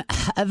 I mean,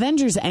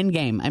 Avengers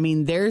Endgame, I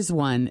mean, there's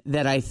one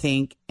that I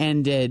think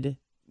ended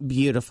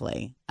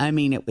beautifully. I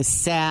mean, it was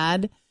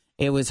sad.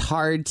 It was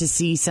hard to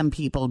see some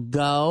people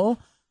go.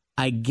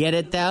 I get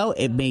it, though.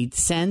 It made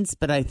sense,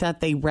 but I thought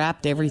they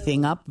wrapped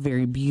everything up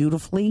very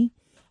beautifully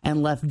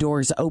and left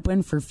doors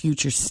open for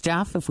future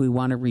stuff if we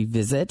want to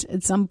revisit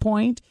at some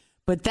point.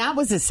 But that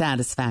was a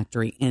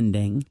satisfactory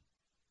ending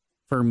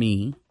for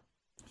me.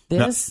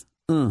 This,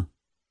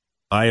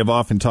 I have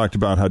often talked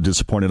about how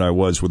disappointed I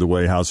was with the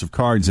way House of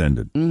Cards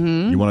ended.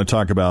 Mm-hmm. You want to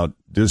talk about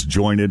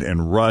disjointed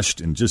and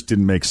rushed and just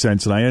didn't make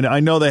sense. And I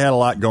know they had a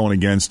lot going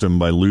against them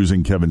by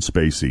losing Kevin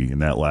Spacey in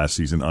that last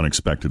season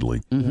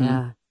unexpectedly. Mm-hmm.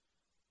 Yeah.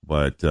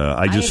 But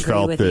I just agree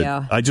felt with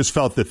that you. I just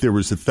felt that there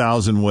was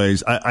 1,000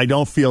 ways. I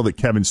don't feel that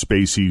Kevin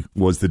Spacey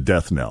was the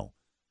death knell.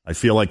 I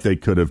feel like they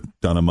could have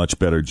done a much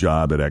better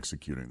job at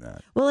executing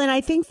that. Well, and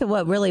I think that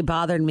what really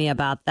bothered me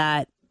about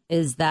that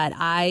is that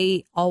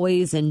I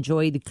always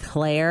enjoyed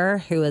Claire,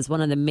 who is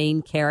one of the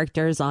main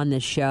characters on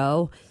the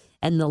show.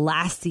 And the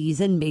last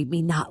season made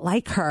me not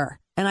like her.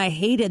 And I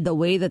hated the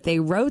way that they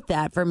wrote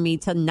that for me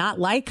to not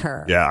like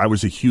her. Yeah, I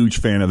was a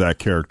huge fan of that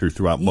character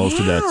throughout most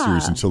of that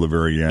series until the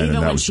very end, even and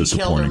that when was she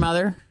disappointing. killed her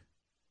mother.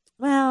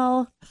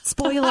 Well,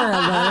 spoiler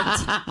alert.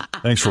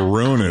 Thanks for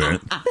ruining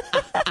it.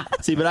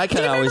 See, but I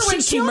kind of always...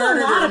 when she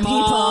murdered her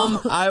mom?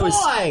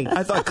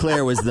 I thought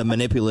Claire was the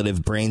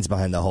manipulative brains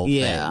behind the whole thing.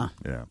 Yeah.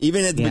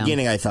 Even at the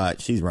beginning, I thought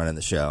she's running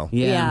the show.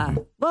 Yeah.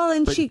 Well,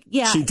 and But she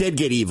did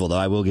get evil, though.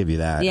 I will give you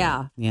that.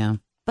 Yeah. Yeah.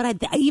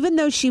 But even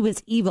though she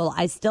was evil,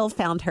 I still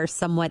found her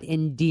somewhat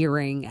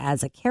endearing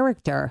as a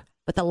character.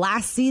 But the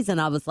last season,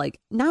 I was like,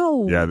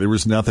 no. Yeah, there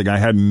was nothing. I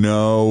had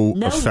no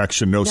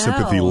affection, no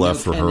sympathy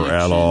left for her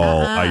at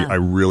all. I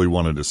really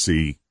wanted to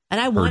see and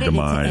I her wanted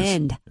demise. it to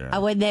end.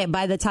 Yeah.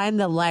 By the time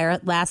the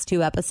last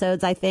 2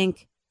 episodes, I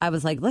think, I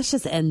was like, let's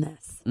just end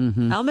this.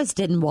 I almost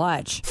didn't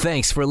watch.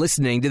 Thanks for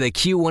listening to the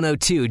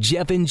Q102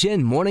 Jeff and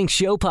Jen Morning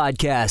Show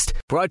podcast,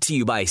 brought to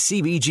you by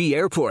CBG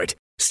Airport.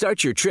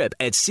 Start your trip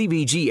at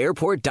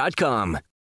CBGAirport.com.